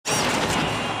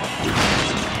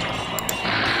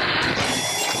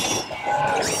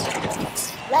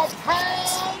Let's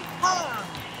hang Tom.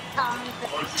 Tom. I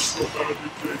just thought that it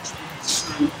makes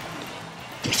me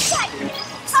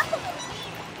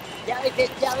Jellyfish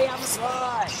jelly on the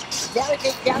floor.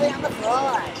 Jellyfish jelly on the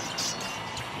floor.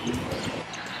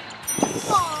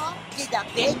 Aw, did the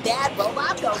big bad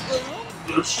robot go boom?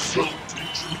 This some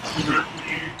teacher hit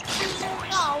me.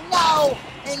 Oh no!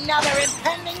 Another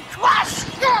impending crush!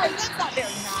 Hey, that's not very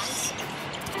nice.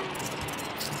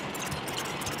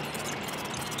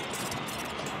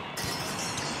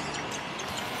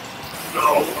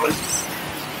 Now I see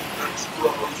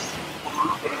extra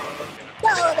super bad.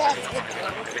 No, that's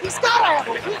it. He's gotta have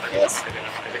a weakness.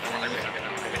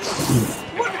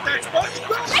 Look at that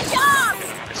SpongeBob! Great job!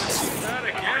 Not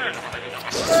again!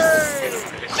 Hey!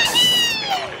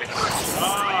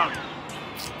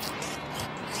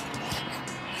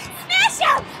 Smash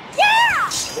him! Yeah! I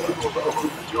don't have a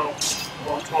yell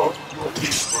on top of your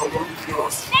piece.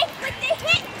 Snake with the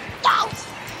hit! No!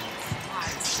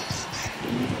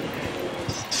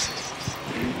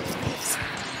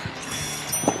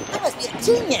 That must be a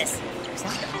genius.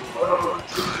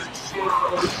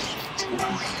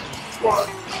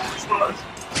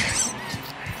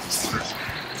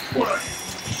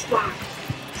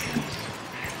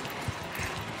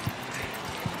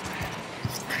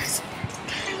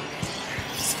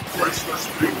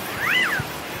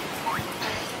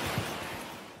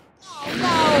 Oh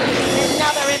no!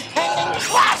 Another impending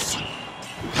crush!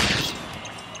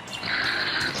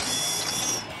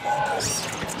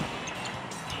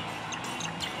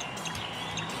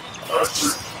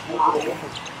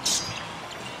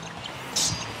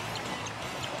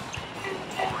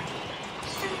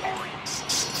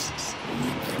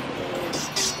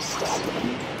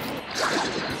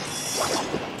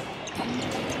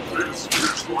 This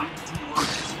is going to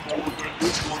hurt more than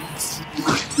it's going to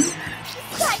hurt me.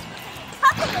 Guys,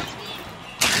 tough of the team!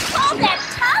 Call that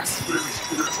tough?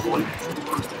 This is going to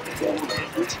hurt more than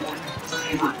it's going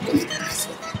to hurt me.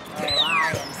 Oh, I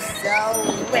am so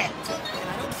ripped.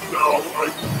 Now I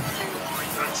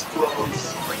need extra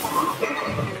super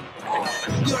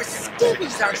bad. Your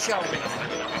stoopies are showing.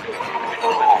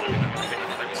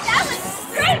 That was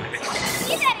great!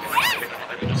 See that again!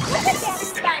 Look at that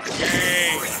stunt!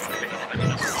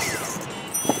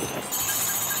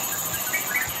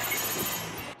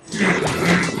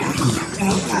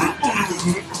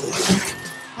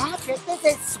 Patrick, this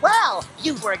is swell.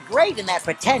 You were great in that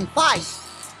pretend fight.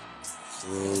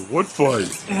 What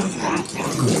fight?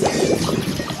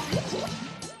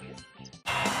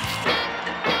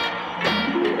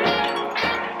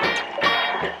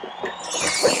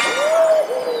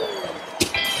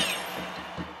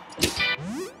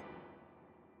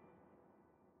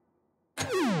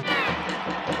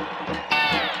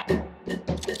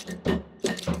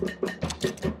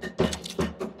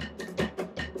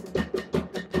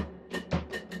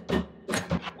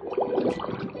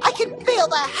 I can feel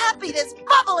the happiness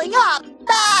bubbling up.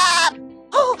 Ah!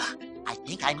 Oh, I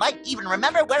think I might even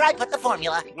remember where I put the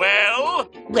formula. Well,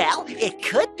 Well, it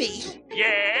could be.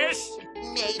 yes?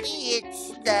 Maybe it's,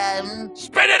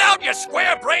 Spit it out, you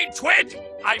square-brained twit!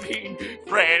 I mean,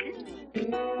 friend.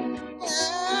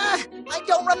 I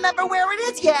don't remember where it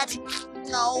is yet.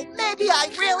 No, maybe I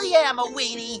really am a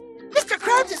weenie. Mr.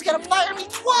 Krabs is gonna fire me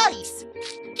twice.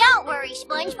 Don't worry,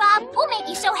 SpongeBob. We'll make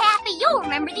you so happy you'll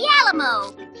remember the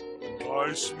Alamo.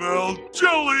 I smell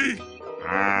jelly.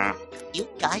 You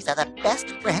guys are the best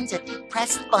friends a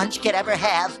depressed sponge could ever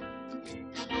have.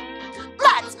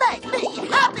 Let's make me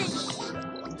happy!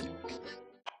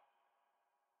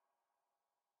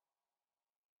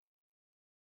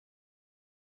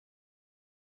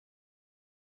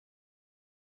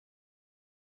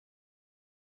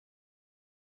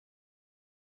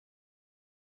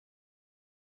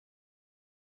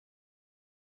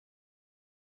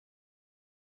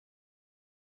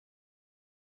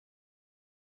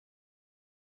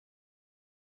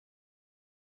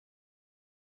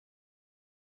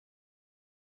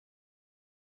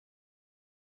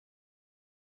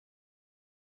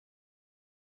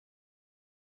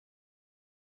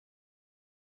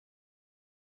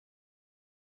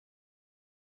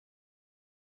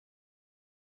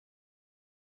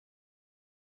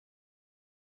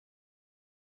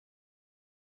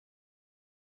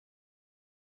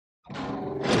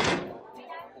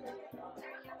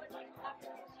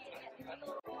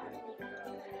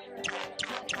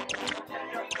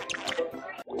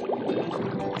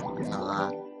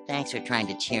 Aw, thanks for trying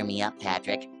to cheer me up,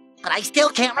 Patrick. But I still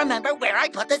can't remember where I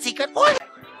put the secret formula.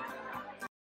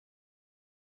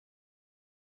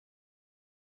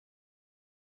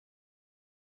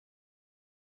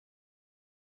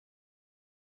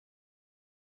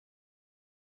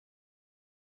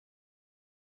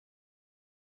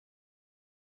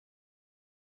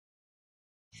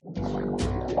 Oh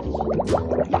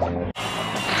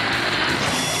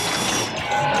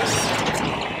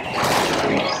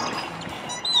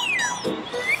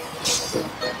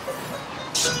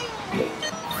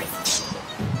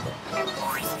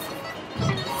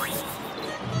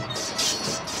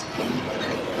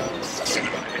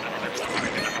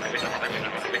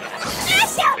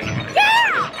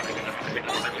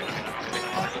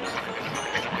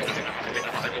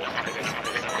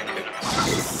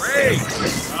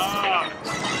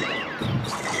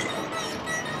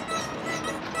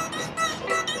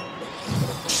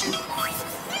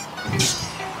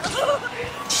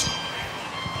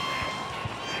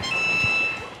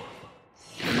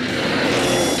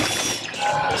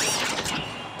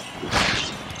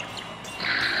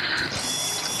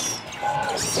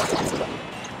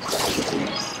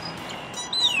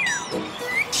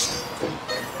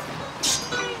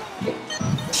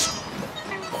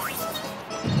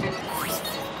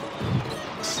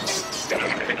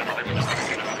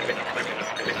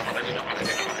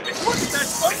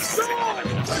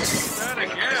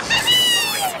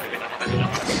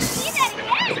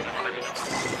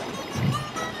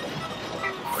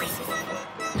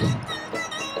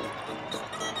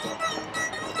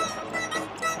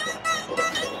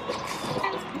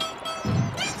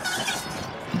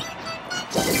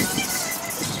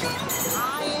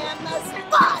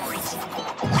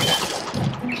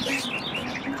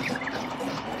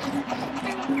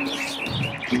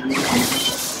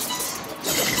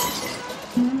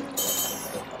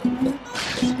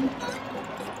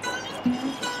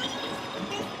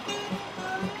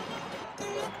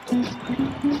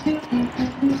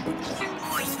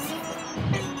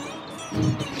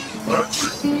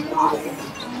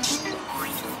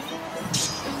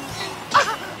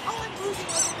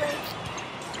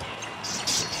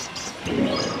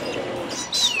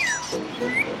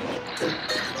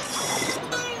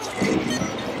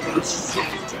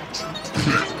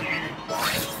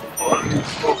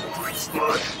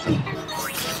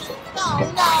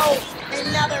no!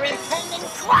 Another impending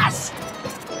crush!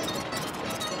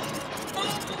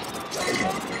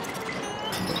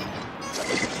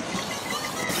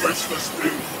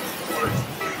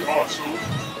 Awesome.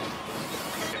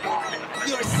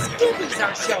 Your skivvies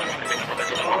are showing!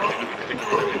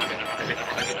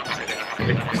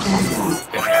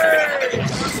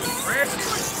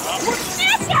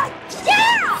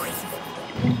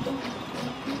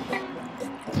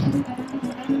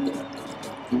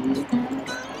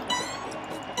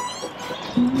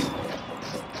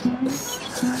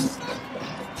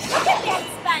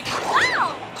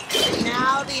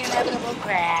 Now the inevitable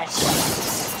crash.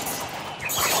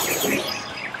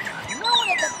 No one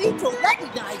at the beach will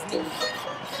recognize me.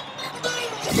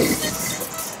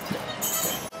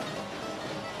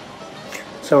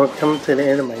 So we're coming to the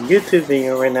end of my YouTube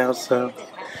video right now, so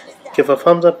give a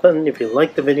thumbs up button if you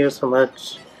like the video so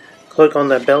much. Click on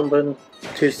that bell button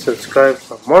to subscribe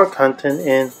for more content,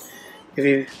 and if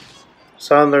you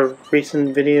saw the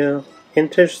recent video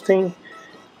interesting,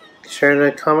 share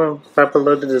the comment right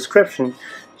below the description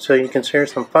so you can share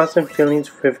some positive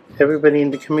feelings with everybody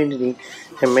in the community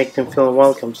and make them feel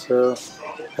welcome. So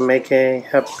I make a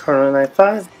happy Karlo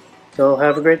 95. You'll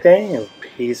have a great day and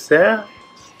peace out.